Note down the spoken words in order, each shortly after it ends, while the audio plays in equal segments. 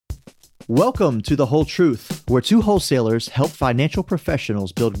Welcome to The Whole Truth, where two wholesalers help financial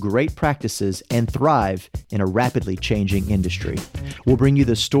professionals build great practices and thrive in a rapidly changing industry. We'll bring you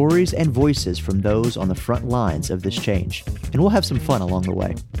the stories and voices from those on the front lines of this change, and we'll have some fun along the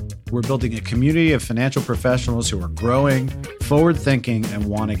way. We're building a community of financial professionals who are growing, forward-thinking, and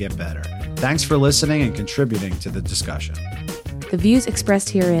want to get better. Thanks for listening and contributing to the discussion. The views expressed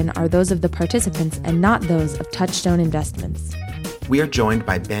herein are those of the participants and not those of Touchstone Investments. We are joined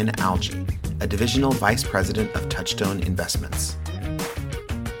by Ben Alge, a Divisional Vice President of Touchstone Investments.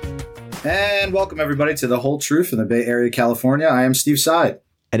 And welcome, everybody, to The Whole Truth in the Bay Area, California. I am Steve Side.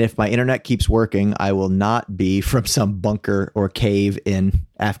 And if my internet keeps working, I will not be from some bunker or cave in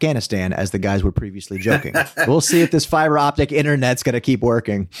Afghanistan, as the guys were previously joking. We'll see if this fiber optic internet's going to keep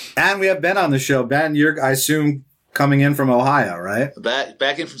working. And we have Ben on the show. Ben, you're, I assume, coming in from Ohio, right?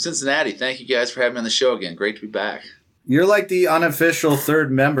 Back in from Cincinnati. Thank you guys for having me on the show again. Great to be back. You're like the unofficial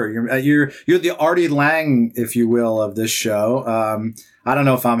third member. You're the Artie Lang, if you will, of this show. I don't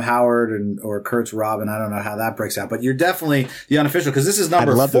know if I'm Howard or Kurt's Robin. I don't know how that breaks out, but you're definitely the unofficial because this is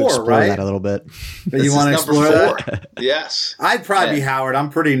number 4, right? I'd love to explore that a little bit. You want to explore that? Yes. I'd probably be Howard.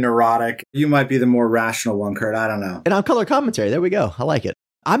 I'm pretty neurotic. You might be the more rational one, Kurt. I don't know. And on color commentary, there we go. I like it.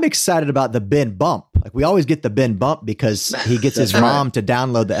 I'm excited about the Ben bump. Like, we always get the Ben bump because he gets his mom to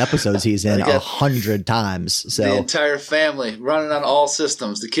download the episodes he's in 100 times. So the entire family running on all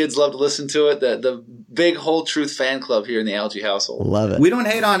systems. The kids love to listen to it. The big Whole Truth fan club here in the Alge household. Love it. We don't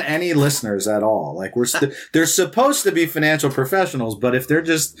hate on any listeners at all. Like, they're supposed to be financial professionals, but if they're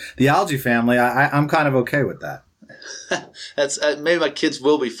just the Alge family, I'm kind of okay with that. That's maybe my kids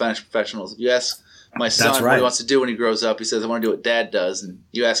will be financial professionals. If you ask my son what he wants to do when he grows up, he says, I want to do what Dad does. And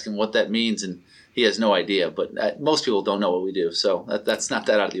you ask him what that means, and he has no idea. But most people don't know what we do. So that's not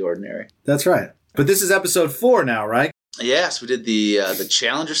that out of the ordinary. That's right. But this is episode 4 now, right? Yes, we did the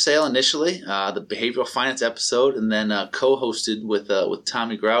Challenger sale initially, the behavioral finance episode, and then co-hosted with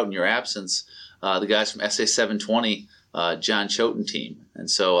Tommy Grout in your absence, the guys from SA 720, John Choten team.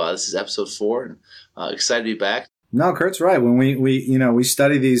 And so this is episode 4, and excited to be back. No, Kurt's right. When we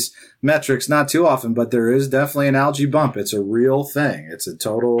study these metrics, not too often, but there is definitely an Alge bump. It's a real thing. It's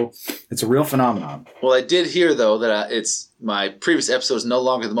a real phenomenon. Well, I did hear though that it's my previous episode is no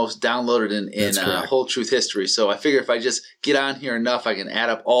longer the most downloaded in Whole Truth history. So I figure if I just get on here enough, I can add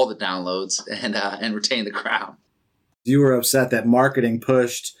up all the downloads and retain the crown. You were upset that marketing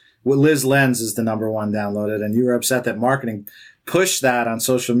pushed. Well, Liz Lenz is the number 1 downloaded, and you were upset that marketing push that on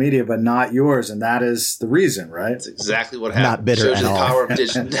social media, but not yours, and that is the reason, right? That's exactly what happened. Not bitter Shows at you all. The power of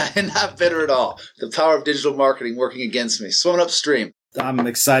digital. Not bitter at all. The power of digital marketing working against me, swimming upstream. I'm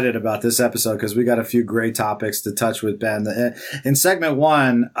excited about this episode because we got a few great topics to touch with Ben. In segment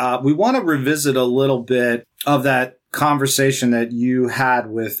 1, we want to revisit a little bit of that conversation that you had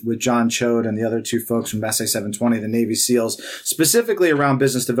with John Choate and the other 2 folks from SA 720, the Navy SEALs, specifically around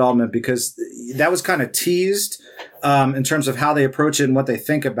business development, because that was kind of teased in terms of how they approach it and what they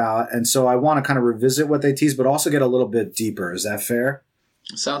think about. And so I want to kind of revisit what they teased, but also get a little bit deeper. Is that fair?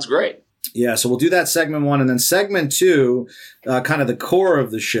 Sounds great. Yeah, so we'll do that segment 1. And then segment 2, kind of the core of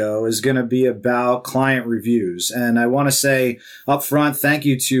the show, is going to be about client reviews. And I want to say up front, thank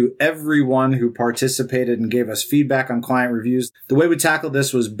you to everyone who participated and gave us feedback on client reviews. The way we tackled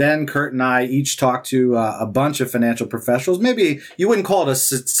this was Ben, Kurt, and I each talked to a bunch of financial professionals. Maybe you wouldn't call it a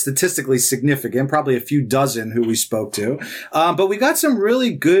statistically significant, probably a few dozen who we spoke to. But we got some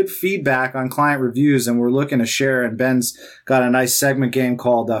really good feedback on client reviews, and we're looking to share. And Ben's got a nice segment game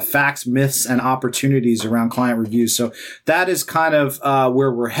called Facts, Myths, and Opportunities around client reviews. So that is kind of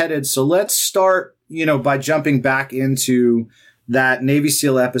where we're headed. So let's start, by jumping back into that Navy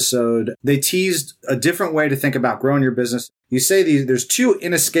SEAL episode. They teased a different way to think about growing your business. You say there's 2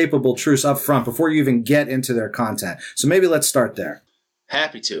 inescapable truths up front before you even get into their content. So maybe let's start there.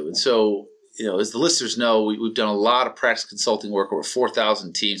 Happy to. And so, as the listeners know, we've done a lot of practice consulting work, over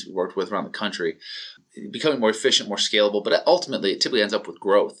 4,000 teams we worked with around the country, becoming more efficient, more scalable, but ultimately it typically ends up with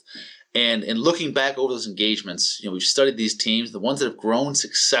growth. And in looking back over those engagements, we've studied these teams, the ones that have grown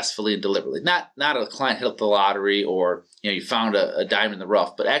successfully and deliberately. Not a client hit up the lottery or you found a diamond in the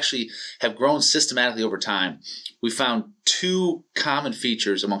rough, but actually have grown systematically over time. We found 2 common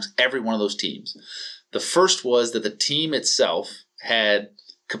features amongst every one of those teams. The first was that the team itself had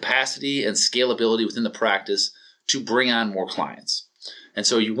capacity and scalability within the practice to bring on more clients. And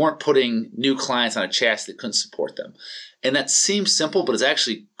so you weren't putting new clients on a chassis that couldn't support them. And that seems simple, but it's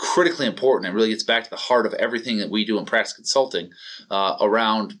actually critically important. It really gets back to the heart of everything that we do in practice consulting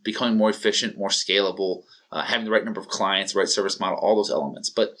around becoming more efficient, more scalable, having the right number of clients, the right service model, all those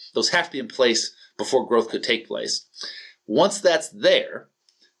elements. But those have to be in place before growth could take place. Once that's there,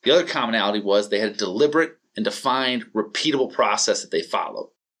 The other commonality was they had a deliberate and defined, repeatable process that they followed.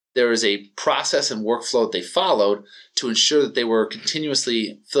 There was a process and workflow that they followed to ensure that they were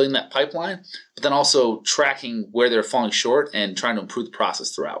continuously filling that pipeline, but then also tracking where they're falling short and trying to improve the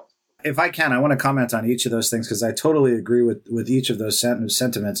process throughout. If I can, I want to comment on each of those things because I totally agree with each of those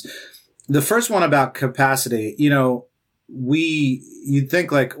sentiments. The first one about capacity, you'd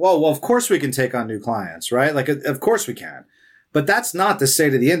think like, well, of course we can take on new clients, right? Like, of course we can. But that's not the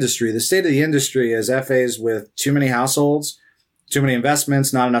state of the industry. The state of the industry is FAs with too many households, too many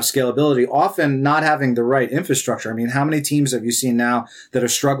investments, not enough scalability, often not having the right infrastructure. I mean, how many teams have you seen now that are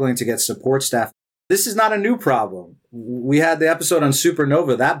struggling to get support staff? This is not a new problem. We had the episode on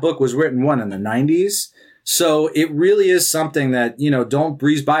Supernova. That book was written, in the 90s? So it really is something that, don't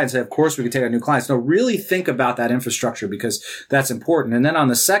breeze by and say, of course we can take on new clients. No, really think about that infrastructure because that's important. And then on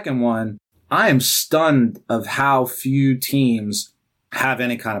the second one, I am stunned of how few teams have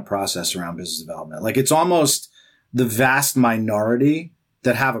any kind of process around business development. Like it's almost the vast minority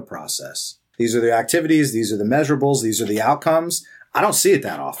that have a process. These are the activities. These are the measurables. These are the outcomes. I don't see it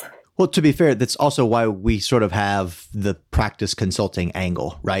that often. Well, to be fair, that's also why we sort of have the practice consulting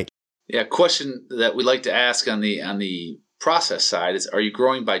angle, right? Yeah, question that we like to ask on the process side is, are you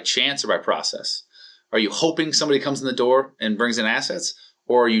growing by chance or by process? Are you hoping somebody comes in the door and brings in assets,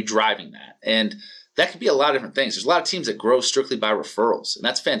 or are you driving that? And that could be a lot of different things. There's a lot of teams that grow strictly by referrals, and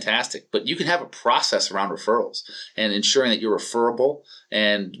that's fantastic. But you can have a process around referrals and ensuring that you're referable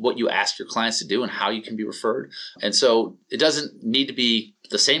and what you ask your clients to do and how you can be referred. And so it doesn't need to be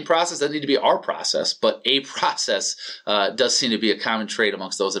the same process, doesn't need to be our process, but a process does seem to be a common trait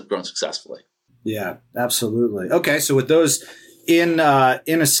amongst those that have grown successfully. Yeah, absolutely. Okay, so with those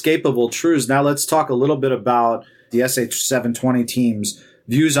inescapable truths, now let's talk a little bit about the SA720 team's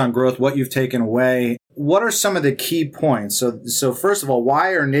views on growth, what you've taken away. What are some of the key points? So first of all,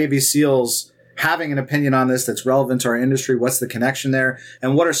 why are Navy SEALs having an opinion on this that's relevant to our industry? What's the connection there?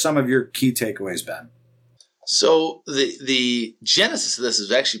 And what are some of your key takeaways, Ben? So the genesis of this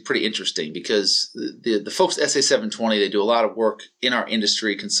is actually pretty interesting because the folks at SA720, they do a lot of work in our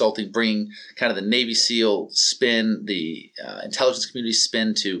industry, consulting, bringing kind of the Navy SEAL spin, the intelligence community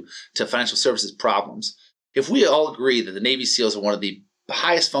spin to financial services problems. If we all agree that the Navy SEALs are one of the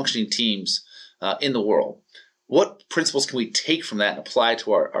highest functioning teams in the world, what principles can we take from that and apply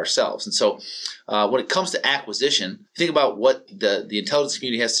to ourselves? And so when it comes to acquisition, think about what the intelligence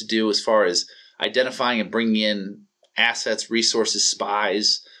community has to do as far as identifying and bringing in assets, resources,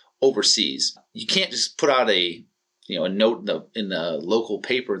 spies overseas. You can't just put out a note in the local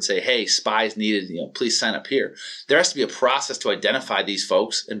paper and say, hey, spies needed, please sign up here. There has to be a process to identify these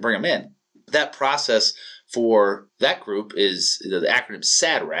folks and bring them in. That process for that group is the acronym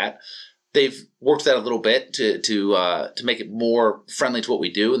SADRAT. They've worked that a little bit to make it more friendly to what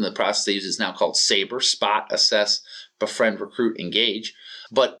we do, and the process they use is now called SABRE: Spot, Assess, Befriend, Recruit, Engage.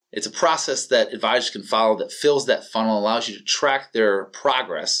 But it's a process that advisors can follow that fills that funnel, allows you to track their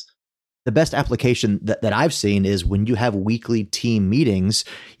progress. The best application that I've seen is when you have weekly team meetings,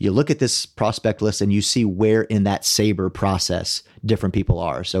 you look at this prospect list and you see where in that SABRE process different people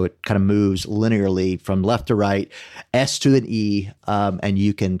are. So it kind of moves linearly from left to right, S to an E, and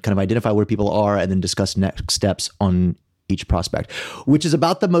you can kind of identify where people are and then discuss next steps on each prospect, which is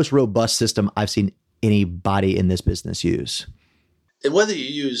about the most robust system I've seen anybody in this business use. And whether you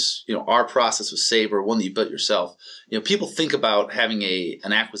use, our process with SABRE or one that you built yourself, people think about having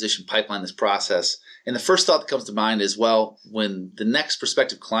an acquisition pipeline, this process. And the first thought that comes to mind is, well, when the next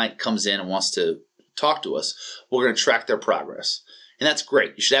prospective client comes in and wants to talk to us, we're going to track their progress. And that's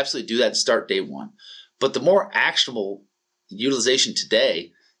great. You should absolutely do that and start day one. But the more actionable utilization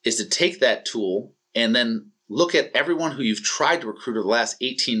today is to take that tool and then look at everyone who you've tried to recruit over the last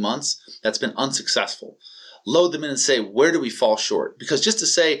 18 months that's been unsuccessful. Load them in and say, where do we fall short? Because just to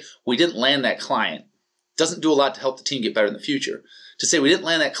say we didn't land that client doesn't do a lot to help the team get better in the future. To say we didn't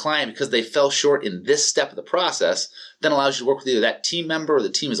land that client because they fell short in this step of the process then allows you to work with either that team member or the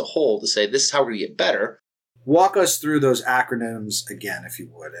team as a whole to say, this is how we're going to get better. Walk us through those acronyms again, if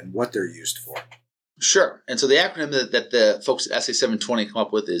you would, and what they're used for. Sure. And so the acronym that the folks at SA720 come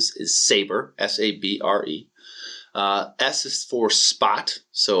up with is SABRE, S-A-B-R-E. S is for spot.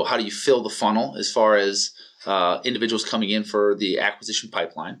 So how do you fill the funnel as far as individuals coming in for the acquisition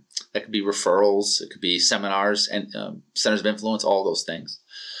pipeline? That could be referrals, it could be seminars and centers of influence, all those things.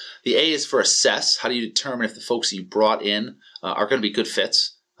 The A is for assess. How do you determine if the folks that you brought in are going to be good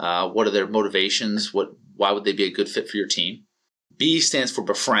fits? What are their motivations? Why would they be a good fit for your team? B stands for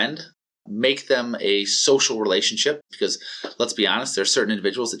befriend. Make them a social relationship, because let's be honest, there are certain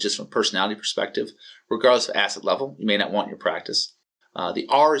individuals that just from a personality perspective, regardless of asset level, you may not want in your practice. The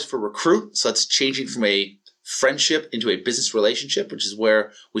R is for recruit. So that's changing from a friendship into a business relationship, which is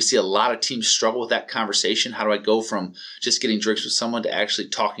where we see a lot of teams struggle with that conversation. How do I go from just getting drinks with someone to actually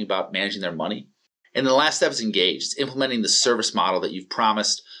talking about managing their money? And then the last step is engage. It's implementing the service model that you've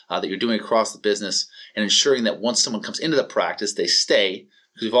promised, that you're doing across the business, and ensuring that once someone comes into the practice, they stay.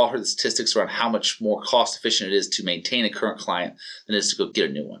 Because we've all heard the statistics around how much more cost efficient it is to maintain a current client than it is to go get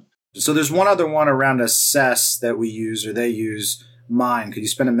a new one. So there's one other one around assess that we use, or they use, mine. Could you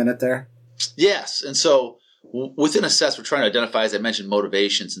spend a minute there? Yes. And so within assess, we're trying to identify, as I mentioned,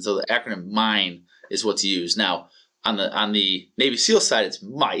 motivations. And so the acronym MINE is what's used. Now, on the Navy SEAL side, it's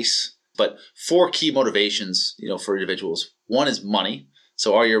MICE, but 4 key motivations, for individuals. One is money.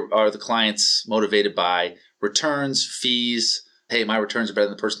 So are the clients motivated by returns, fees? Hey, my returns are better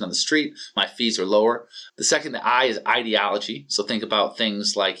than the person on the street. My fees are lower. The second, the I, is ideology. So think about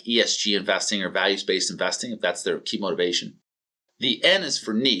things like ESG investing or values-based investing, if that's their key motivation. The N is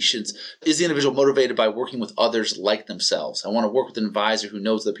for niche. Is the individual motivated by working with others like themselves? I want to work with an advisor who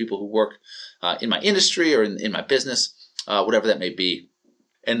knows the people who work in my industry or in my business, whatever that may be.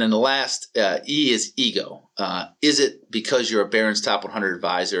 And then the last, E, is ego. Is it because you're a Barron's Top 100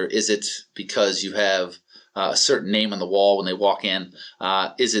 advisor? Is it because you have a certain name on the wall when they walk in?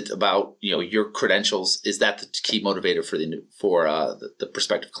 Is it about your credentials? Is that the key motivator for the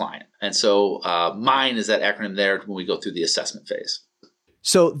prospective client? And so MINE is that acronym there when we go through the assessment phase.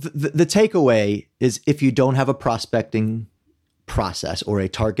 So the takeaway is, if you don't have a prospecting process or a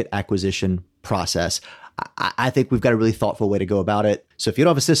target acquisition process, I think we've got a really thoughtful way to go about it. So if you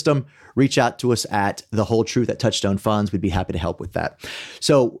don't have a system, reach out to us at The Whole Truth at Touchstone Funds. We'd be happy to help with that.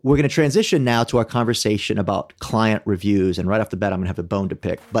 So we're going to transition now to our conversation about client reviews. And right off the bat, I'm going to have a bone to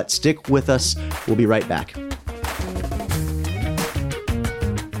pick. But stick with us. We'll be right back.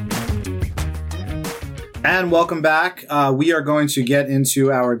 And welcome back. We are going to get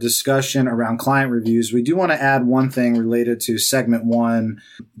into our discussion around client reviews. We do want to add one thing related to segment 1.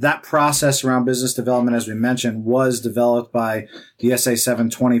 That process around business development, as we mentioned, was developed by the SA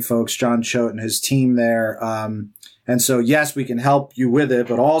 720 folks, John Choate and his team there. And so, yes, we can help you with it,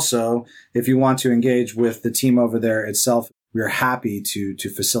 but also if you want to engage with the team over there itself, we're happy to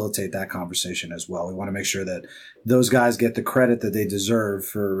facilitate that conversation as well. We want to make sure that those guys get the credit that they deserve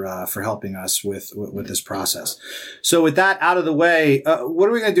for helping us with this process. So with that out of the way, what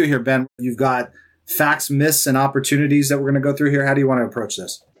are we going to do here, Ben? You've got facts, myths, and opportunities that we're going to go through here. How do you want to approach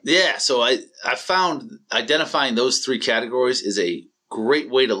this? Yeah, so I found identifying those 3 categories is a great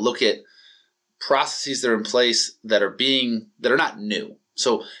way to look at processes that are in place that are not new.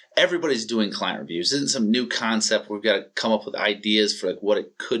 So everybody's doing client reviews. This isn't some new concept where we've got to come up with ideas for what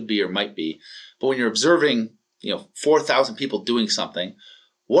it could be or might be. But when you're observing, 4,000 people doing something,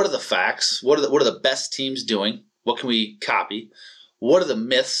 what are the facts? What are the best teams doing? What can we copy? What are the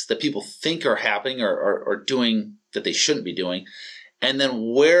myths that people think are happening or doing that they shouldn't be doing? And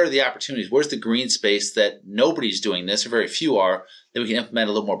then where are the opportunities? Where's the green space that nobody's doing this, or very few are, that we can implement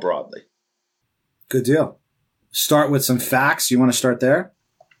a little more broadly? Good deal. Start with some facts. You want to start there?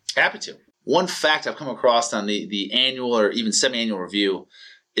 Happy to. One fact I've come across on the annual or even semi-annual review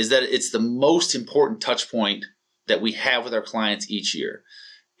is that it's the most important touch point that we have with our clients each year.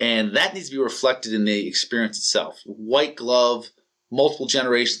 And that needs to be reflected in the experience itself. White glove, multiple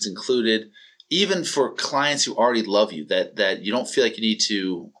generations included, even for clients who already love you, that you don't feel like you need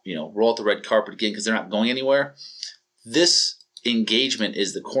to, roll out the red carpet again because they're not going anywhere. This engagement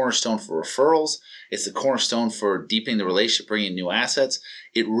is the cornerstone for referrals. It's the cornerstone for deepening the relationship, bringing in new assets.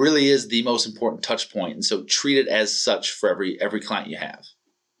 It really is the most important touch point. And so treat it as such for every client you have.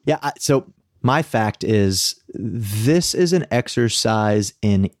 Yeah. So my fact is, this is an exercise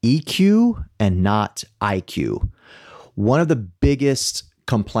in EQ and not IQ. One of the biggest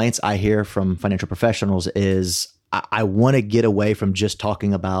complaints I hear from financial professionals is, I want to get away from just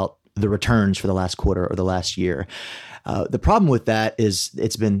talking about the returns for the last quarter or the last year. The problem with that is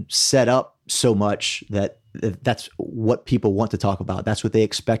it's been set up so much that that's what people want to talk about. That's what they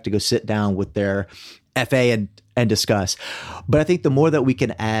expect to go sit down with their FA and discuss. But I think the more that we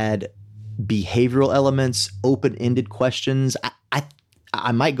can add behavioral elements, open-ended questions,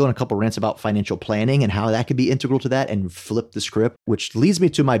 I might go on a couple rants about financial planning and how that could be integral to that and flip the script, which leads me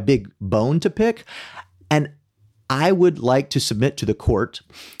to my big bone to pick. And I would like to submit to the court,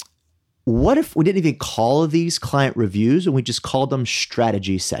 what if we didn't even call these client reviews and we just called them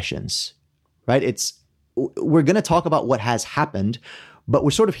strategy sessions, right? We're going to talk about what has happened, but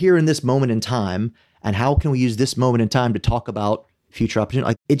we're sort of here in this moment in time. And how can we use this moment in time to talk about future opportunity?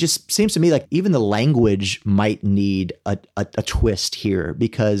 Like, it just seems to me like even the language might need a twist here,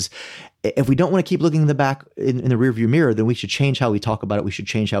 because if we don't want to keep looking in the back in the rearview mirror, then we should change how we talk about it. We should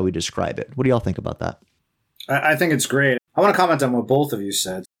change how we describe it. What do y'all think about that? I think it's great. I want to comment on what both of you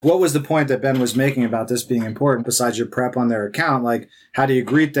said. What was the point that Ben was making about this being important besides your prep on their account? Like, how do you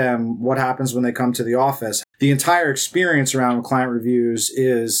greet them? What happens when they come to the office? The entire experience around client reviews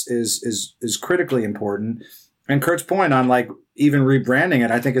is critically important. And Kurt's point on like even rebranding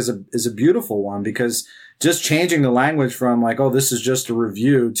it, I think is a beautiful one, because just changing the language from like, oh, this is just a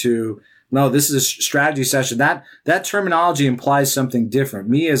review to no, this is a strategy session. That terminology implies something different.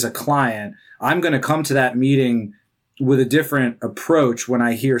 Me as a client, I'm going to come to that meeting with a different approach when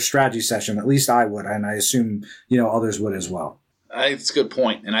I hear strategy session. At least I would, and I assume others would as well. It's a good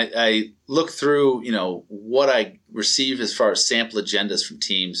point. And I look through what I receive as far as sample agendas from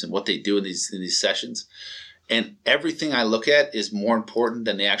teams and what they do in these sessions. And everything I look at is more important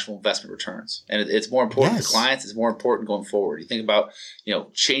than the actual investment returns. And it's more important to clients. It's more important going forward. You think about,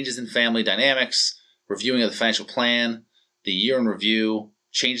 changes in family dynamics, reviewing of the financial plan, the year in review,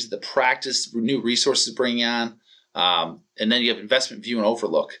 changes to the practice, new resources bringing on. And then you have investment view and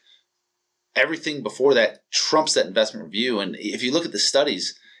overlook. Everything before that trumps that investment review. And if you look at the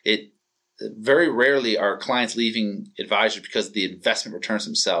studies, it very rarely are clients leaving advisors because of the investment returns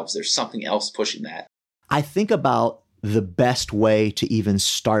themselves. There's something else pushing that. I think about the best way to even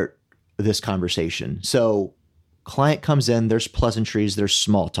start this conversation. So client comes in, there's pleasantries, there's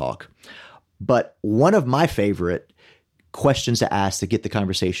small talk. But one of my favorite questions to ask to get the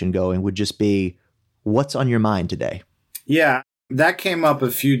conversation going would just be, what's on your mind today? Yeah, that came up a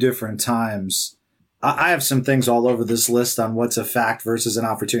few different times. I have some things all over this list on what's a fact versus an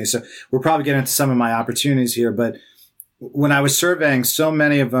opportunity. So we're probably getting into some of my opportunities here. But when I was surveying, so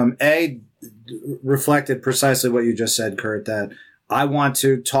many of them, reflected precisely what you just said, Kurt, that I want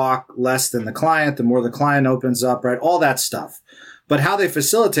to talk less than the client, the more the client opens up, right? All that stuff. But how they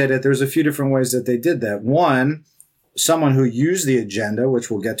facilitate it, there's a few different ways that they did that. One, someone who used the agenda,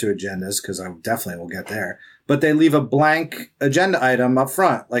 which we'll get to agendas because I definitely will get there, but they leave a blank agenda item up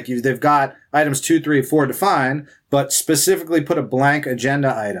front. Like they've got items 2, 3, 4 defined, but specifically put a blank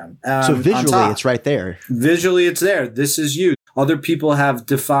agenda item. So visually, it's right there. Visually, it's there. This is you. Other people have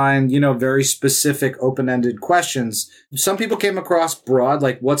defined, very specific open-ended questions. Some people came across broad,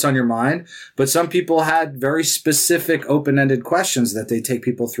 like what's on your mind, but some people had very specific open-ended questions that they take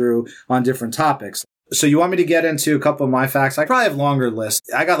people through on different topics. So you want me to get into a couple of my facts? I probably have longer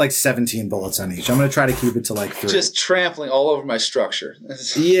lists. I got like 17 bullets on each. I'm going to try to keep it to like 3. Just trampling all over my structure.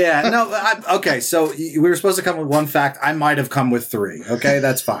 Yeah. No. Okay. So we were supposed to come with one fact. I might have come with 3. Okay.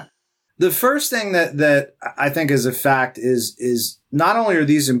 That's fine. The first thing that I think is a fact is not only are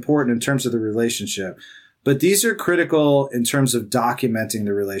these important in terms of the relationship, but these are critical in terms of documenting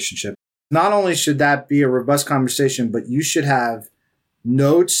the relationship. Not only should that be a robust conversation, but you should have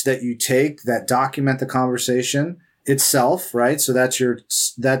notes that you take that document the conversation itself, right? So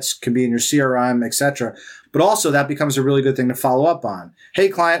that's can be in your CRM, etc. But also that becomes a really good thing to follow up on. Hey,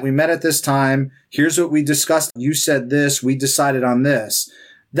 client, we met at this time. Here's what we discussed. You said this. We decided on this.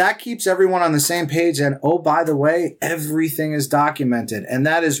 That keeps everyone on the same page. And oh, by the way, everything is documented. And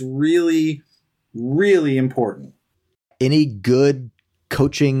that is really, really important. Any good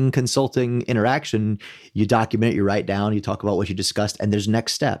coaching, consulting interaction, you document it, you write down, you talk about what you discussed, and there's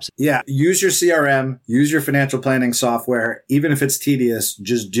next steps. Yeah. Use your CRM, use your financial planning software. Even if it's tedious,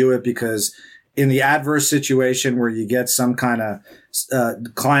 just do it, because in the adverse situation where you get some kind of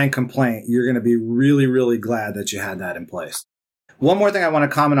client complaint, you're going to be really, really glad that you had that in place. One more thing I want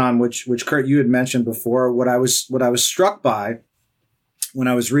to comment on, which Kurt, you had mentioned before, what I was struck by when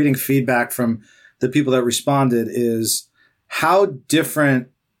I was reading feedback from the people that responded is how different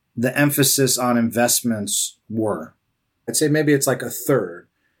the emphasis on investments were. I'd say maybe it's like a third,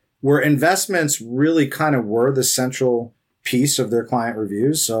 where investments really kind of were the central piece of their client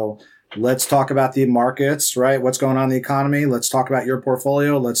reviews. So let's talk about the markets, right? What's going on in the economy? Let's talk about your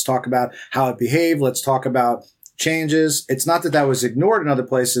portfolio. Let's talk about how it behaved. Let's talk about changes. It's not that was ignored in other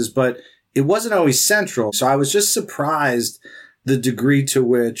places, but it wasn't always central. So I was just surprised the degree to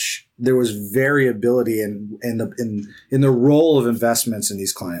which there was variability in the role of investments in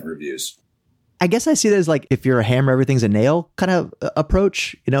these client reviews. I guess I see that as like, if you're a hammer, everything's a nail kind of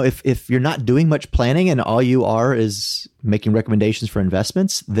approach. If you're not doing much planning and all you are is making recommendations for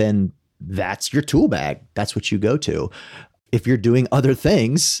investments, then that's your tool bag. That's what you go to. If you're doing other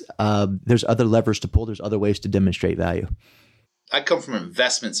things, there's other levers to pull. There's other ways to demonstrate value. I come from an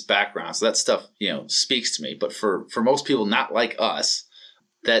investments background, so that stuff, speaks to me. But for most people not like us,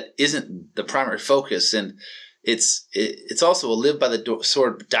 that isn't the primary focus. And it's also a live by the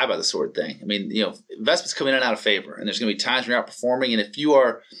sword, die by the sword thing. I mean, investments come in and out of favor, and there's going to be times when you're outperforming. And if you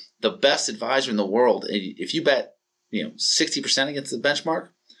are the best advisor in the world, if you bet 60% against the benchmark,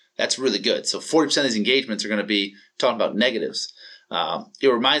 that's really good. So 40% of these engagements are going to be talking about negatives. It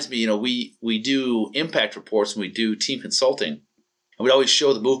reminds me, we do impact reports when we do team consulting, and we always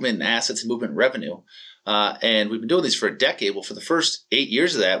show the movement in assets and movement in revenue. And we've been doing these for a decade. Well, for the first 8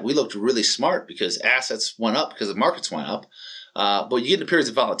 years of that, we looked really smart because assets went up because the markets went up. But you get into periods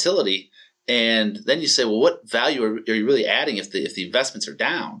of volatility, and then you say, well, what value are you really adding if the investments are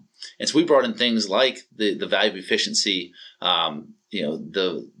down? And so we brought in things like the value of efficiency, the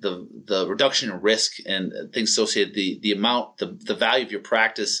reduction in risk and things associated, the amount, the value of your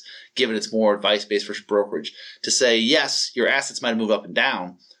practice, given it's more advice-based versus brokerage, to say, yes, your assets might have moved up and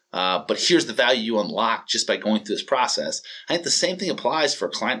down, but here's the value you unlock just by going through this process. I think the same thing applies for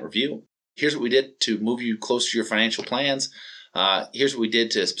a client review. Here's what we did to move you closer to your financial plans. Here's what we did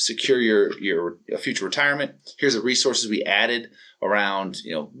to secure your future retirement. Here's the resources we added around,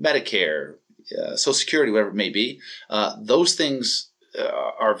 Medicare, Social Security, whatever it may be. Those things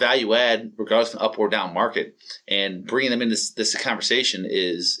are value add regardless of an up or down market, and bringing them in this conversation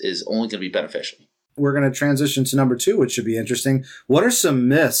is only going to be beneficial. We're going to transition to number 2, which should be interesting. What are some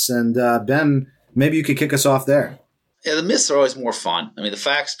myths? And Ben, maybe you could kick us off there. Yeah, the myths are always more fun. I mean, the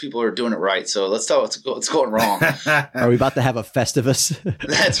facts, people are doing it right. So let's tell what's going wrong. Are we about to have a Festivus?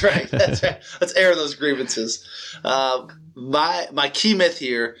 That's right. Let's air those grievances. My key myth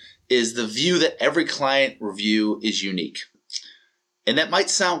here is the view that every client review is unique. And that might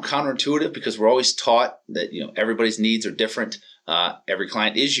sound counterintuitive because we're always taught that, everybody's needs are different. Every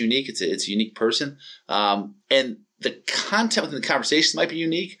client is unique. It's a unique person. And the content within the conversation might be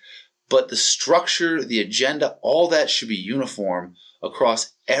unique, but the structure, the agenda, all that should be uniform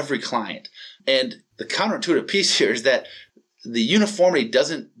across every client. And the counterintuitive piece here is that the uniformity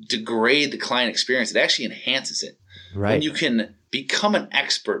doesn't degrade the client experience. It actually enhances it. Right. When you can become an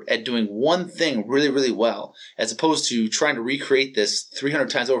expert at doing one thing really, really well, as opposed to trying to recreate this 300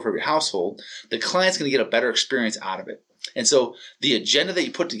 times over for every household, the client's going to get a better experience out of it. And so the agenda that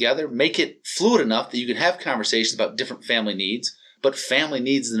you put together, make it fluid enough that you can have conversations about different family needs, but family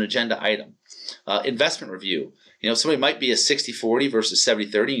needs is an agenda item. Investment review. Somebody might be a 60-40 versus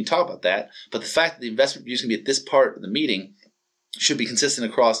 70-30. You can talk about that. But the fact that the investment review is going to be at this part of the meeting should be consistent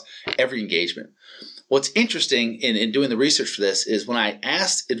across every engagement. What's interesting in doing the research for this is when I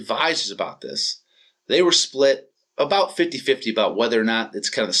asked advisors about this, they were split about 50-50 about whether or not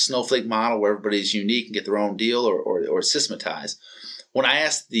it's kind of the snowflake model where everybody's unique and get their own deal or systematized. When I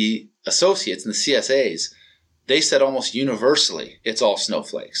asked the associates and the CSAs, they said almost universally it's all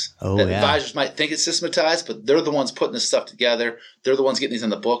snowflakes. Oh, that yeah. Advisors might think it's systematized, but they're the ones putting this stuff together. They're the ones getting these on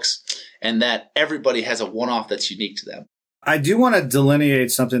the books, and that everybody has a one-off that's unique to them. I do want to delineate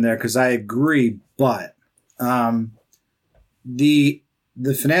something there because I agree, but the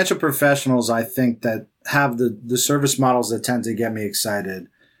financial professionals, I think, that have the service models that tend to get me excited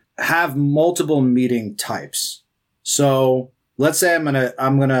have multiple meeting types. So let's say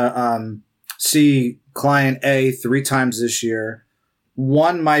I'm gonna see client A 3 times this year.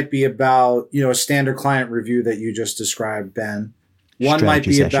 One might be about a standard client review that you just described, Ben. One Strategy might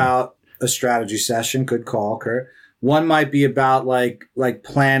be session. about a strategy session. Good call, Kurt. One might be about like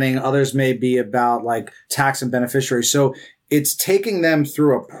planning. Others may be about like tax and beneficiary. So it's taking them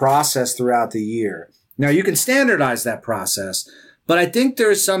through a process throughout the year. Now you can standardize that process, but I think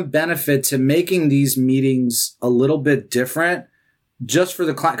there's some benefit to making these meetings a little bit different just for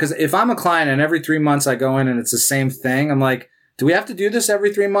the client. Because if I'm a client and every 3 months I go in and it's the same thing, I'm like, do we have to do this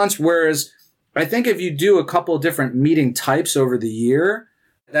every 3 months? Whereas I think if you do a couple of different meeting types over the year,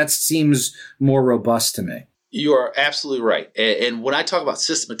 that seems more robust to me. You are absolutely right. And when I talk about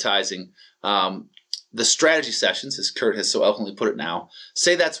systematizing, the strategy sessions, as Kurt has so eloquently put it now,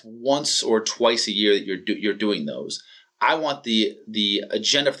 say that's once or twice a year that you're doing those. I want the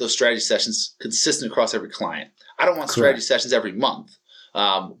agenda for those strategy sessions consistent across every client. I don't want strategy sessions every month.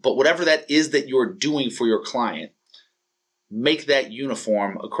 But whatever that is that you're doing for your client, make that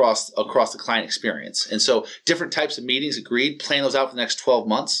uniform across the client experience. And so different types of meetings, agreed, plan those out for the next 12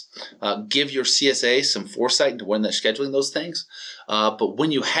 months. Give your CSA some foresight into when they're scheduling those things. But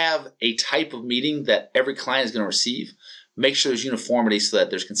when you have a type of meeting that every client is going to receive, make sure there's uniformity so that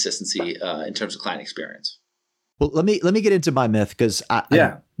there's consistency in terms of client experience. Well, let me get into my myth because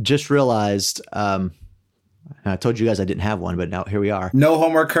I just realized I told you guys I didn't have one, but now here we are. No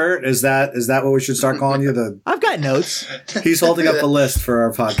homework, Kurt? Is that what we should start calling you? I've got notes. He's holding up the list for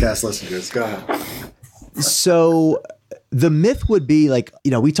our podcast listeners. Go ahead. So the myth would be like,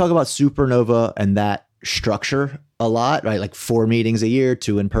 we talk about Supernova and that structure a lot, right? Like 4 meetings a year,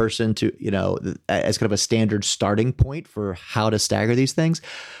 2 in person, 2, as kind of a standard starting point for how to stagger these things.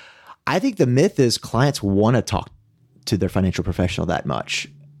 I think the myth is clients want to talk to their financial professional that much.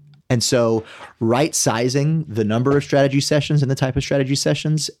 And so right sizing the number of strategy sessions and the type of strategy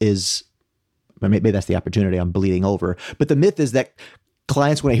sessions is, maybe that's the opportunity I'm bleeding over. But the myth is that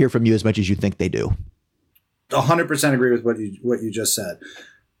clients want to hear from you as much as you think they do. 100% agree with what you just said.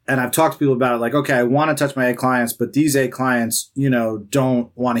 And I've talked to people about it, like, okay, I want to touch my A clients, but these A clients,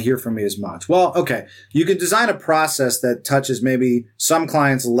 don't want to hear from me as much. Well, okay, you can design a process that touches maybe some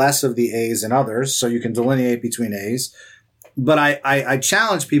clients less of the A's than others, so you can delineate between A's. But I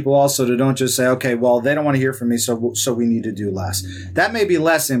challenge people also to don't just say, okay, well, they don't want to hear from me, so we need to do less. That may be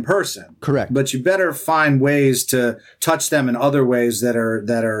less in person. Correct. But you better find ways to touch them in other ways that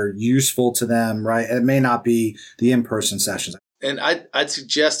are useful to them, right? It may not be the in-person sessions. And I'd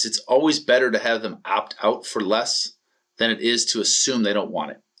suggest it's always better to have them opt out for less than it is to assume they don't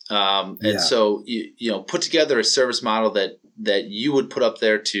want it. So you put together a service model that you would put up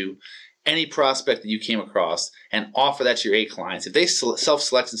there to any prospect that you came across and offer that to your A clients. If they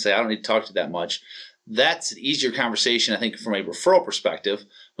self-select and say, I don't need to talk to you that much, that's an easier conversation, I think, from a referral perspective.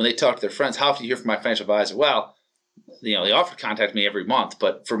 When they talk to their friends, how often do you hear from my financial advisor? Well, they offer to contact me every month,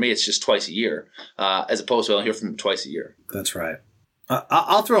 but for me, it's just twice a year, as opposed to I'll hear from them twice a year. That's right.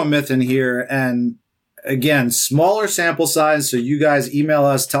 I'll throw a myth in here. And again, smaller sample size. So you guys email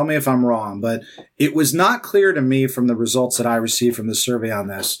us, tell me if I'm wrong, but it was not clear to me from the results that I received from the survey on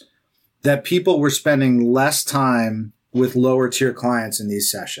this that people were spending less time with lower tier clients in these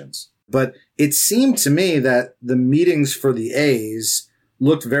sessions. But it seemed to me that the meetings for the A's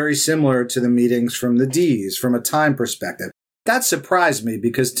looked very similar to the meetings from the D's from a time perspective. That surprised me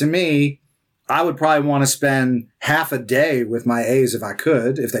because to me, I would probably want to spend half a day with my A's if I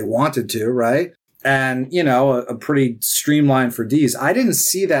could, if they wanted to, right? And, a pretty streamlined for D's. I didn't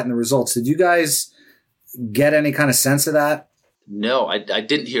see that in the results. Did you guys get any kind of sense of that? No, I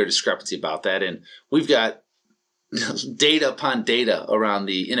didn't hear a discrepancy about that. And we've got data upon data around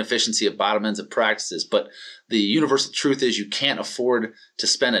the inefficiency of bottom ends of practices. But the universal truth is you can't afford to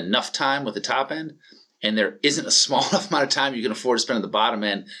spend enough time with the top end. And there isn't a small enough amount of time you can afford to spend at the bottom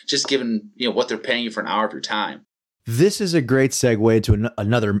end, just given what they're paying you for an hour of your time. This is a great segue to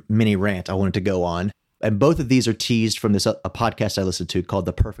another mini rant I wanted to go on. And both of these are teased from a podcast I listened to called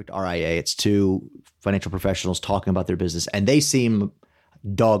The Perfect RIA. It's two financial professionals talking about their business, and they seem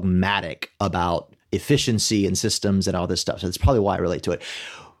dogmatic about efficiency and systems and all this stuff. So that's probably why I relate to it.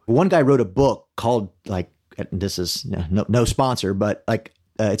 One guy wrote a book called, this is no sponsor, but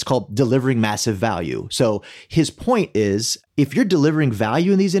it's called Delivering Massive Value. So his point is, if you're delivering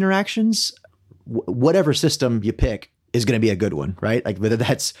value in these interactions, whatever system you pick is going to be a good one, right? Like whether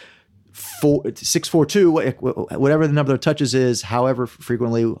that's 642, whatever the number of touches is, however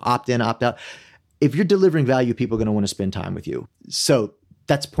frequently, opt in, opt out. If you're delivering value, people are going to want to spend time with you. So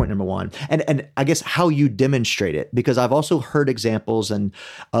that's point number one. And I guess how you demonstrate it, because I've also heard examples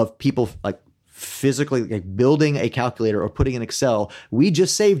of people physically building a calculator or putting in Excel. We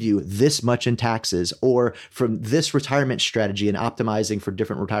just saved you this much in taxes, or from this retirement strategy and optimizing for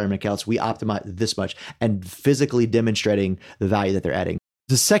different retirement accounts, we optimize this much, and physically demonstrating the value that they're adding.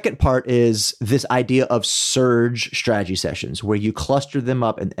 The second part is this idea of surge strategy sessions where you cluster them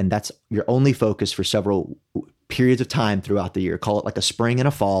up and that's your only focus for several periods of time throughout the year. Call it like a spring and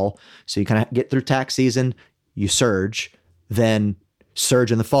a fall. So you kind of get through tax season, you surge, then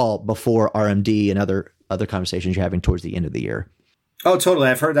surge in the fall before RMD and other conversations you're having towards the end of the year. Oh, totally.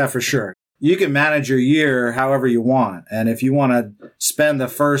 I've heard that for sure. You can manage your year however you want. And if you want to spend the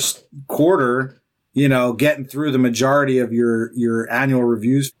first quarter getting through the majority of your annual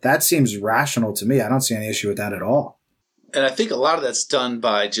reviews, that seems rational to me. I don't see any issue with that at all. And I think a lot of that's done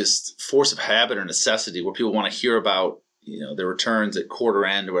by just force of habit or necessity, where people want to hear about, their returns at quarter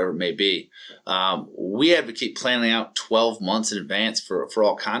end or whatever it may be. We advocate planning out 12 months in advance for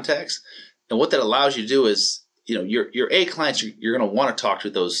all contacts. And what that allows you to do is, your A clients, you're going to want to talk to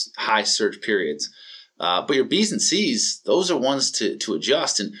those high surge periods. But your B's and C's, those are ones to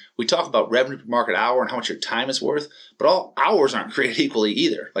adjust. And we talk about revenue per market hour and how much your time is worth, but all hours aren't created equally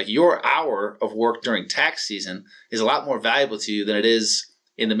either. Like your hour of work during tax season is a lot more valuable to you than it is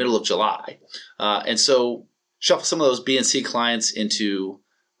in the middle of July. And so shuffle some of those B and C clients into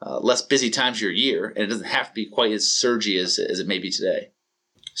less busy times of your year, and it doesn't have to be quite as surgy as it may be today.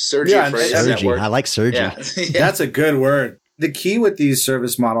 Surgy, yeah, phrase, surgy. I like surgy. Yeah. That's a good word. The key with these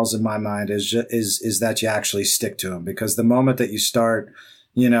service models in my mind is that you actually stick to them, because the moment that you start,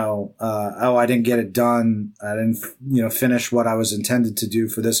 I didn't get it done, I didn't, finish what I was intended to do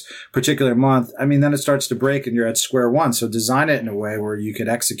for this particular month, then it starts to break and you're at square one. So design it in a way where you could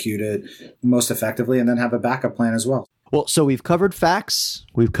execute it most effectively and then have a backup plan as well. Well, so we've covered facts,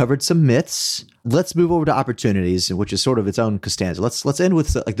 we've covered some myths. Let's move over to opportunities, which is sort of its own Costanza. Let's end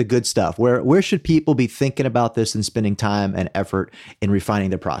with like the good stuff. Where should people be thinking about this and spending time and effort in refining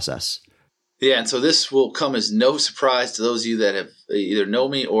their process? Yeah, and so this will come as no surprise to those of you that have either know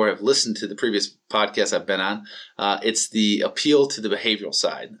me or have listened to the previous podcasts I've been on. It's the appeal to the behavioral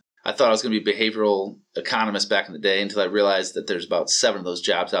side. I thought I was going to be a behavioral economist back in the day until I realized that there's about 7 of those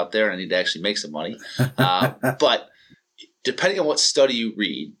jobs out there and I need to actually make some money. But depending on what study you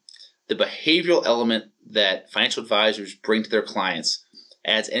read, the behavioral element that financial advisors bring to their clients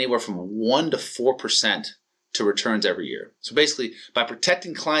adds anywhere from 1% to 4% to returns every year. So basically, by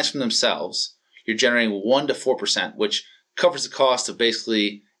protecting clients from themselves, you're generating 1% to 4%, which covers the cost of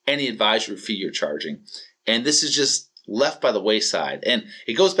basically any advisory fee you're charging. And this is just left by the wayside. And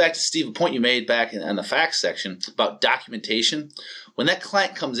it goes back to, Steve, a point you made back in the facts section about documentation. When that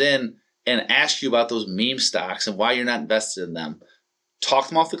client comes in and asks you about those meme stocks and why you're not invested in them, talk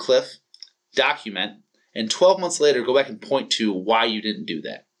them off the cliff, document, and 12 months later, go back and point to why you didn't do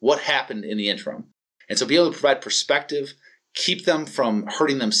that. What happened in the interim? And so be able to provide perspective, keep them from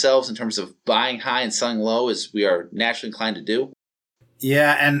hurting themselves in terms of buying high and selling low, as we are naturally inclined to do.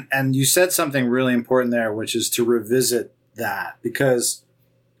 Yeah, and you said something really important there, which is to revisit that, because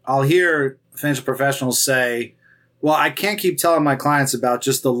I'll hear financial professionals say, well, I can't keep telling my clients about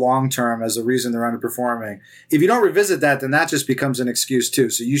just the long term as a reason they're underperforming. If you don't revisit that, then that just becomes an excuse too.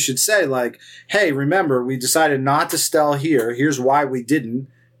 So you should say like, hey, remember, we decided not to sell here. Here's why we didn't.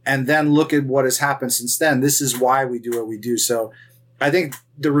 And then look at what has happened since then. This is why we do what we do. So I think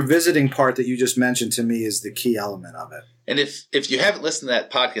the revisiting part that you just mentioned to me is the key element of it. And if you haven't listened to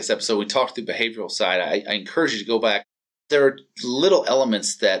that podcast episode, we talked through behavioral side. I encourage you to go back. There are little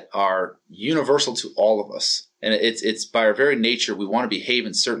elements that are universal to all of us. And it's by our very nature, we want to behave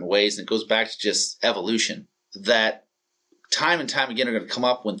in certain ways. And it goes back to just evolution that time and time again are going to come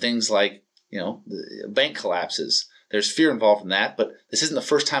up when things like, the bank collapses. There's fear involved in that, but this isn't the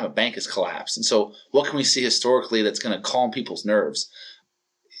first time a bank has collapsed. And so what can we see historically that's going to calm people's nerves?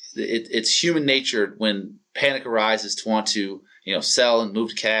 It's human nature when panic arises to want to sell and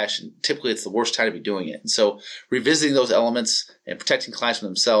move to cash, and typically it's the worst time to be doing it. And so revisiting those elements and protecting clients from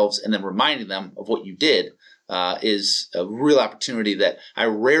themselves and then reminding them of what you did is a real opportunity that I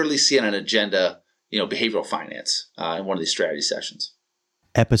rarely see on an agenda, behavioral finance in one of these strategy sessions.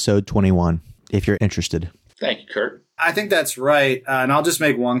 Episode 21, if you're interested. Thank you, Kurt. I think that's right. And I'll just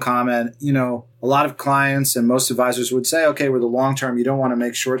make one comment. A lot of clients and most advisors would say, okay, with the long term, you don't want to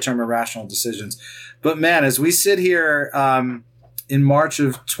make short-term irrational decisions. But man, as we sit here in March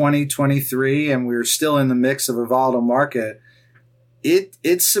of 2023 and we're still in the mix of a volatile market,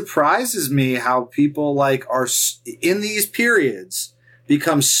 it surprises me how people are in these periods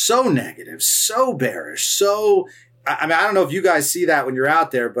become so negative, so bearish, I don't know if you guys see that when you're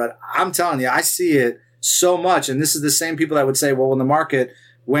out there, but I'm telling you, I see it so much. And this is the same people that would say, well, when the market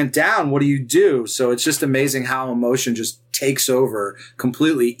went down, what do you do? So it's just amazing how emotion just takes over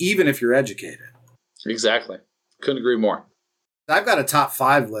completely, even if you're educated. Exactly. Couldn't agree more. I've got a top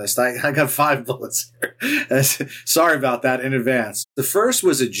 5 list. I got 5 bullets here. Sorry about that in advance. The first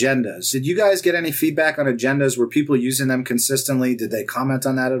was agendas. Did you guys get any feedback on agendas? Were people using them consistently? Did they comment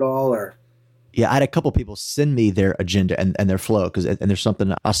on that at all? Or? Yeah, I had a couple people send me their agenda and their flow and there's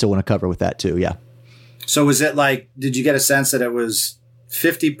something I still want to cover with that too. Yeah. So was it did you get a sense that it was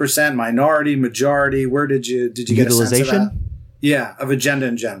 50% minority, majority? Where did you get a sense of that? Yeah, of agenda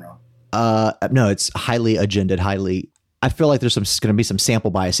in general. No, it's highly agended, I feel like there's going to be some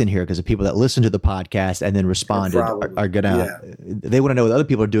sample bias in here because the people that listen to the podcast and then responded are going to, they want to know what other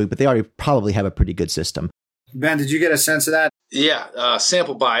people are doing, but they already probably have a pretty good system. Ben, did you get a sense of that? Yeah,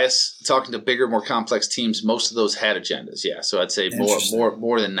 sample bias. Talking to bigger, more complex teams, most of those had agendas. Yeah, so I'd say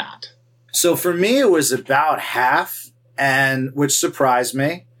more than not. So for me, it was about half, and which surprised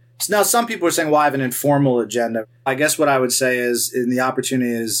me. Now, some people are saying, well, I have an informal agenda. I guess what I would say is, in the opportunity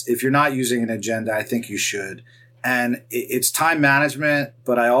is, if you're not using an agenda, I think you should. And it's time management,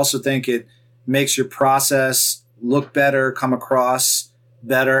 but I also think it makes your process look better, come across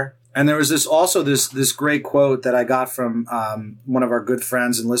better. And there was this great quote that I got from one of our good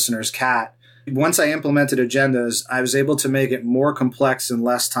friends and listeners, Kat. Once I implemented agendas, I was able to make it more complex in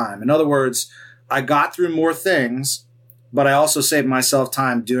less time. In other words, I got through more things, but I also saved myself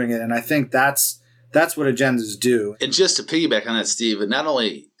time doing it. And I think that's what agendas do. And just to piggyback on that, Steve, not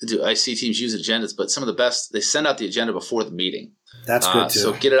only do I see teams use agendas, but some of the best, they send out the agenda before the meeting. That's good too.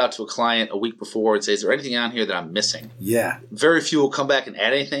 So get it out to a client a week before and say, is there anything on here that I'm missing? Yeah. Very few will come back and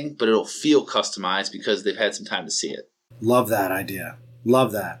add anything, but it'll feel customized because they've had some time to see it. Love that idea.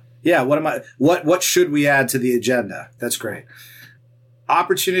 Love that. Yeah. What should we add to the agenda? That's great.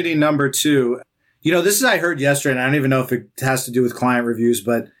 Opportunity number 2. This is I heard yesterday, and I don't even know if it has to do with client reviews,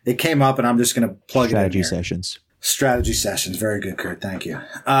 but it came up, and I'm just going to plug Strategy it in here. sessions. Strategy sessions. Very good, Kurt. Thank you.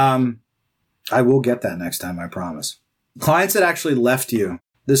 I will get that next time, I promise. Clients that actually left you.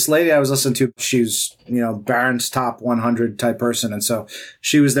 This lady I was listening to, she's, Barron's top 100 type person. And so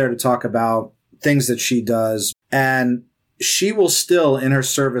she was there to talk about things that she does. And she will still, in her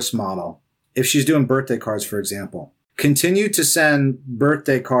service model, if she's doing birthday cards, for example, continue to send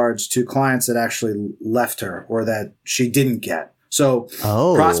birthday cards to clients that actually left her or that she didn't get. So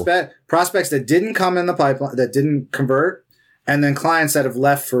prospects that didn't come in the pipeline, that didn't convert, and then clients that have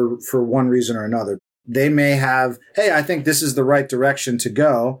left for one reason or another. They may have, hey, I think this is the right direction to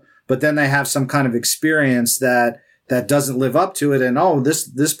go, but then they have some kind of experience that doesn't live up to it. And,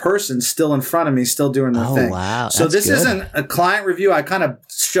 this person's still in front of me, still doing the thing. Wow. So this isn't a client review. I kind of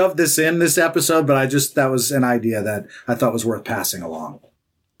shoved this in this episode, but that was an idea that I thought was worth passing along.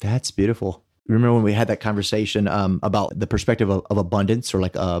 That's beautiful. Remember when we had that conversation about the perspective of abundance, or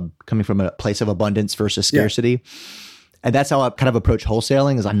like coming from a place of abundance versus scarcity? Yeah. And that's how I kind of approach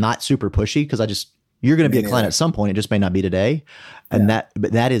wholesaling. Is I'm not super pushy because you're going to be a client at some point. It just may not be today. And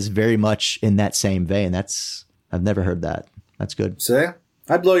but that is very much in that same vein. I've never heard that. That's good. See?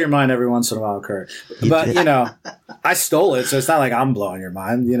 I blow your mind every once in a while, Kurt. But, I stole it, so it's not like I'm blowing your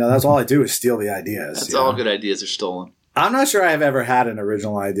mind. That's all I do is steal the ideas. That's all good ideas are stolen. I'm not sure I've ever had an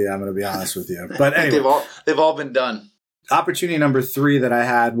original idea, I'm going to be honest with you. But anyway. They've all been done. Opportunity number 3 that I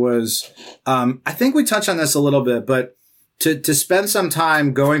had was, I think we touched on this a little bit, but to spend some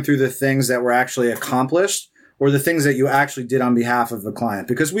time going through the things that were actually accomplished or the things that you actually did on behalf of the client.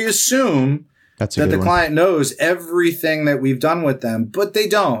 Because we assume that the client knows everything that we've done with them, but they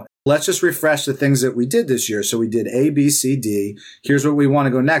don't. Let's just refresh the things that we did this year. So we did A, B, C, D. Here's where we want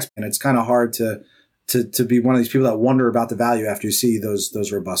to go next. And it's kind of hard to be one of these people that wonder about the value after you see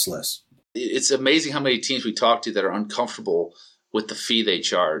those robust lists. It's amazing how many teams we talk to that are uncomfortable with the fee they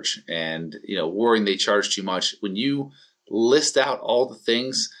charge and, worrying they charge too much. When you list out all the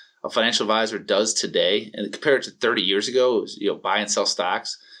things a financial advisor does today and compare it to 30 years ago, it was, buy and sell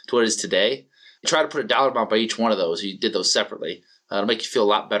stocks, to what it is today. You try to put a dollar amount by each one of those. You did those separately. It'll make you feel a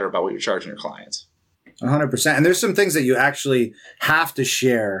lot better about what you're charging your clients. 100%. And there's some things that you actually have to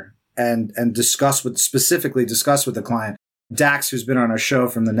share and specifically discuss with the client. Dax, who's been on our show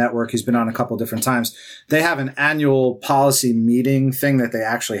from the network, he's been on a couple different times. They have an annual policy meeting thing that they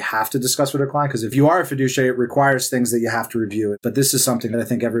actually have to discuss with their client. Because if you are a fiduciary, it requires things that you have to review. But this is something that I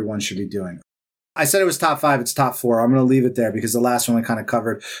think everyone should be doing. I said it was top 5. It's top 4. I'm going to leave it there because the last one we kind of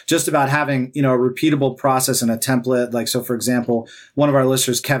covered just about having, a repeatable process and a template. Like, so for example, one of our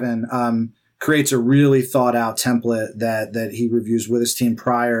listeners, Kevin, creates a really thought out template that he reviews with his team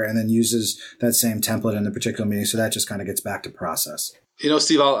prior and then uses that same template in the particular meeting. So that just kind of gets back to process.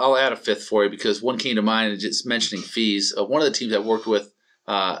 Steve, I'll add a 5th for you because one came to mind is just mentioning fees. One of the teams I worked with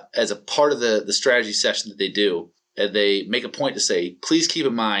as a part of the strategy session that they do, they make a point to say, please keep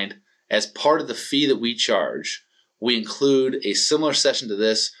in mind, as part of the fee that we charge, we include a similar session to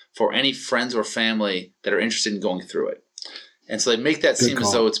this for any friends or family that are interested in going through it. And so they make that seem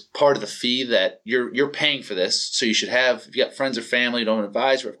as though it's part of the fee that you're paying for this. So you should have, if you got friends or family, you don't have an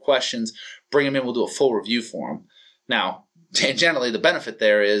advisor, have questions, bring them in, we'll do a full review for them. Now, tangentially, the benefit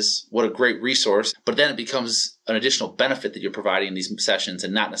there is what a great resource, but then it becomes an additional benefit that you're providing in these sessions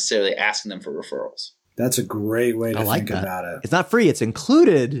and not necessarily asking them for referrals. That's a great way to think about it. It's not free. It's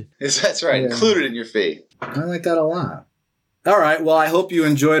included. That's right. Yeah. Included in your fee. I like that a lot. All right. Well, I hope you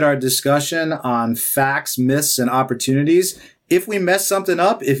enjoyed our discussion on facts, myths, and opportunities. If we messed something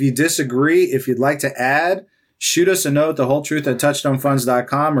up, if you disagree, if you'd like to add, shoot us a note,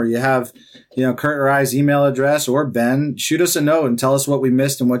 thewholetruth@touchstonefunds.com, or you have, Kurt or I's email address, or Ben, shoot us a note and tell us what we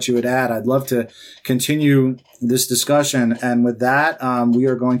missed and what you would add. I'd love to continue this discussion. And with that, we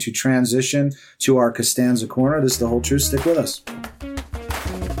are going to transition to our Costanza Corner. This is The Whole Truth. Stick with us.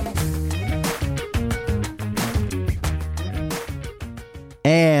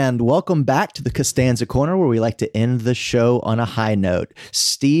 And welcome back to the Costanza Corner, where we like to end the show on a high note.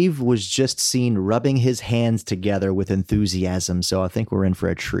 Steve was just seen rubbing his hands together with enthusiasm, so I think we're in for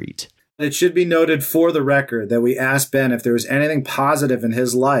a treat. It should be noted for the record that we asked Ben if there was anything positive in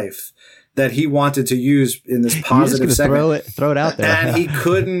his life that he wanted to use in this positive segment. Throw it out there. And he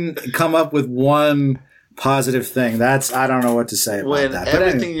couldn't come up with one positive thing. I don't know what to say about that. When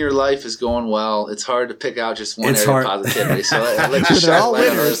everything in your life is going well, it's hard to pick out just one area of positivity. So let's just shine light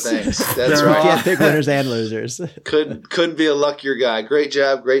on those things. That's right. You can't pick winners and losers. Couldn't be a luckier guy. Great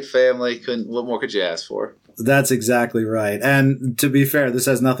job, great family. What more could you ask for? That's exactly right. And to be fair, this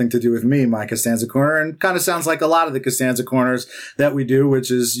has nothing to do with me, my Costanza Corner, and kind of sounds like a lot of the Costanza Corners that we do,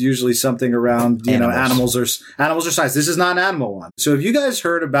 which is usually something around, animals or science. This is not an animal one. So have you guys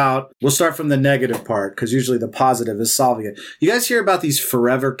heard about, we'll start from the negative part, because usually the positive is solving it. You guys hear about these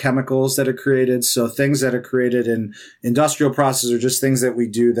forever chemicals that are created? So things that are created in industrial processes, or just things that we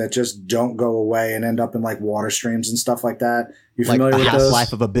do that just don't go away and end up in like water streams and stuff like that. You familiar with those? Like a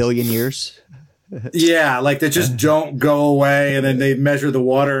half-life of a billion years? Yeah, like they just don't go away, and then they measure the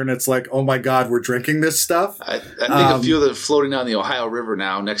water, and it's like, oh my God, we're drinking this stuff. I think a few of them floating down the Ohio River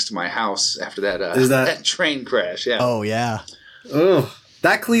now next to my house after that train crash. Yeah. Oh yeah. Oh,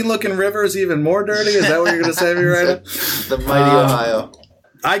 that clean looking river is even more dirty. Is that what you're going to say to me right now? The mighty Ohio.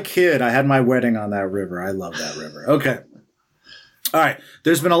 I kid. I had my wedding on that river. I love that river. Okay. All right.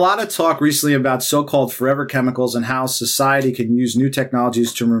 There's been a lot of talk recently about so-called forever chemicals and how society can use new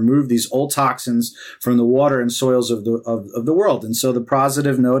technologies to remove these old toxins from the water and soils of the world. And so the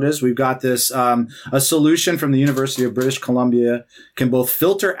positive note is we've got this, a solution from the University of British Columbia can both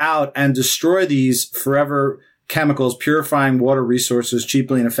filter out and destroy these forever chemicals, purifying water resources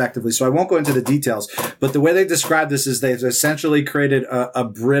cheaply and effectively. So I won't go into the details, but the way they describe this is they've essentially created a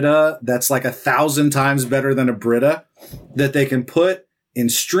Brita that's like 1,000 times better than a Brita that they can put in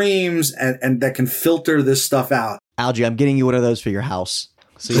streams and that can filter this stuff out. Alge, I'm getting you one of those for your house.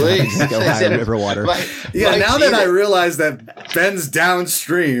 So you can go Ohio River water. Now that I realize that Ben's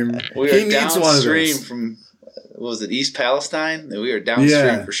downstream, he needs one of those. From, what was it, East Palestine? We are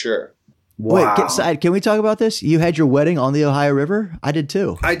downstream for sure. Wow. Wait, can we talk about this? You had your wedding on the Ohio River? I did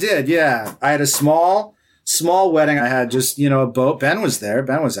too. I did, yeah. I had a small wedding. I had just, a boat. Ben was there.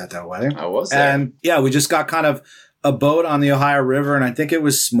 Ben was at that wedding. I was there. And yeah, we just got kind of a boat on the Ohio River, and I think it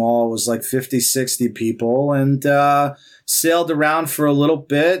was small. It was like 50, 60 people, and sailed around for a little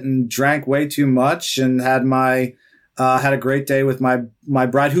bit and drank way too much, and had a great day with my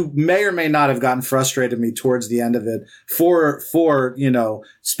bride, who may or may not have gotten frustrated with me towards the end of it for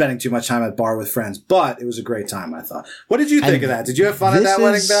spending too much time at bar with friends. But it was a great time, I thought. What did you think of that? Did you have fun at that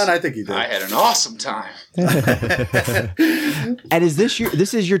wedding, Ben? I think you did. I had an awesome time. And is this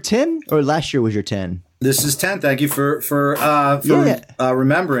your 10, or last year was your 10? This is 10. Thank you for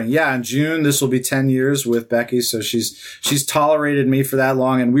remembering. Yeah, in June this will be 10 years with Becky, so she's tolerated me for that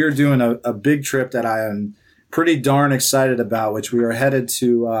long, and we are doing a big trip that I am pretty darn excited about, which we are headed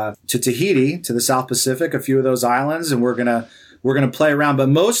to Tahiti, to the South Pacific, a few of those islands, and we're gonna play around. But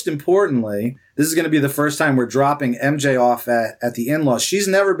most importantly, this is going to be the first time we're dropping MJ off at the in-laws. She's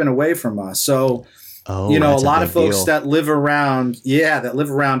never been away from us, so. A lot of folks that live around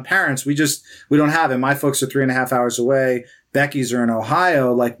parents, we don't have it. My folks are 3.5 hours away. Becky's are in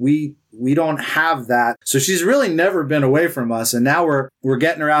Ohio. Like we don't have that. So she's really never been away from us. And now we're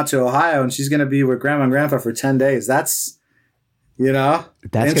getting her out to Ohio, and she's going to be with grandma and grandpa for 10 days. That's going to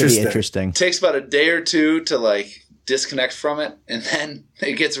be interesting. It takes about a day or two to disconnect from it, and then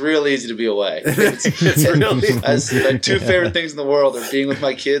it gets real easy to be away. It's really my two favorite things in the world are being with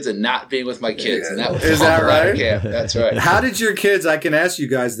my kids and not being with my kids. And that was Is that right? Camp. That's right. How did your kids, I can ask you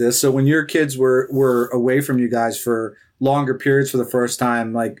guys this. So when your kids were away from you guys for longer periods for the first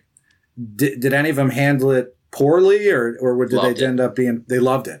time, did any of them handle it poorly, or did they end up being, they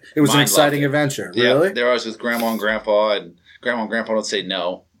loved it? It was an exciting adventure. Really? Yeah, they're always with grandma and grandpa, and grandma and grandpa don't say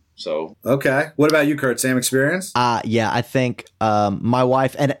no. So okay. What about you, Kurt? Same experience? Yeah, I think my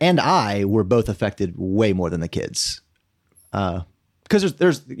wife and I were both affected way more than the kids. Because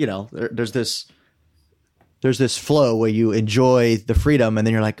there's this flow where you enjoy the freedom, and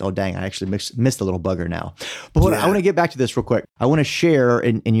then you're like, oh dang, I actually missed the little bugger now. But I want to get back to this real quick. I want to share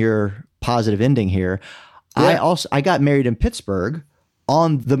in your positive ending here. Yeah. I got married in Pittsburgh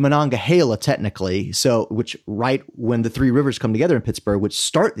on the Monongahela, technically. So, which right when the three rivers come together in Pittsburgh, which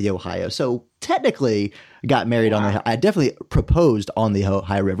start the Ohio. So technically got married I definitely proposed on the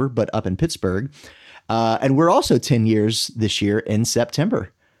Ohio River, but up in Pittsburgh. And we're also 10 years this year in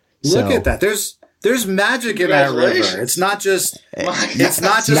September. Look at that. There's magic in that river. It's not just all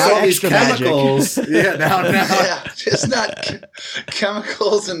these chemicals. It's not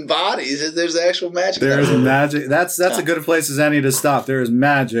chemicals and bodies. There's actual magic. There's magic. That's a good place as any to stop. There is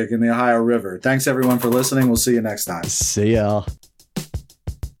magic in the Ohio River. Thanks everyone for listening. We'll see you next time. See y'all.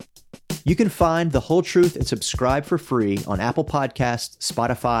 You can find The Whole Truth and subscribe for free on Apple Podcasts,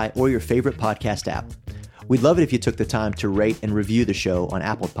 Spotify, or your favorite podcast app. We'd love it if you took the time to rate and review the show on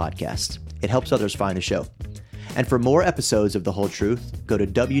Apple Podcasts. It helps others find the show. And for more episodes of The Whole Truth, go to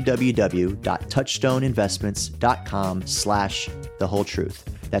www.touchstoneinvestments.com/thewholetruth.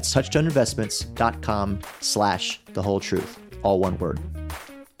 That's touchstoneinvestments.com/thewholetruth. All one word.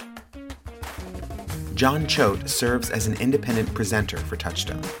 John Choate serves as an independent presenter for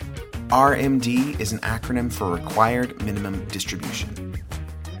Touchstone. RMD is an acronym for Required Minimum Distribution.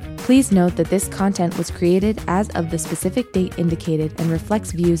 Please note that this content was created as of the specific date indicated and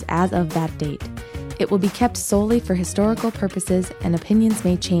reflects views as of that date. It will be kept solely for historical purposes, and opinions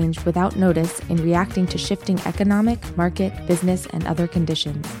may change without notice in reacting to shifting economic, market, business, and other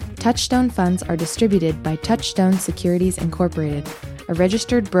conditions. Touchstone funds are distributed by Touchstone Securities Incorporated, a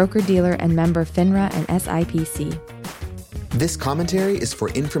registered broker-dealer and member FINRA and SIPC. This commentary is for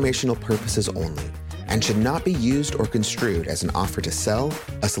informational purposes only and should not be used or construed as an offer to sell,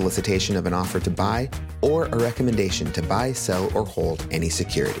 a solicitation of an offer to buy, or a recommendation to buy, sell, or hold any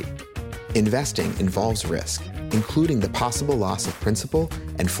security. Investing involves risk, including the possible loss of principal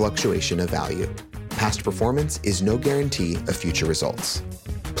and fluctuation of value. Past performance is no guarantee of future results.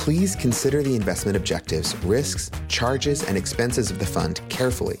 Please consider the investment objectives, risks, charges, and expenses of the fund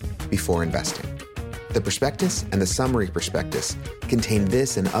carefully before investing. The prospectus and the summary prospectus contain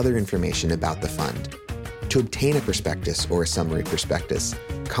this and other information about the fund. To obtain a prospectus or a summary prospectus,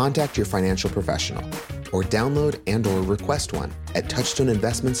 contact your financial professional or download and/or request one at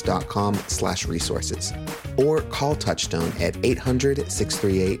touchstoneinvestments.com/resources or call Touchstone at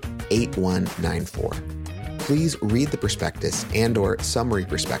 800-638-8194. Please read the prospectus and/or summary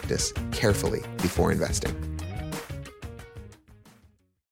prospectus carefully before investing.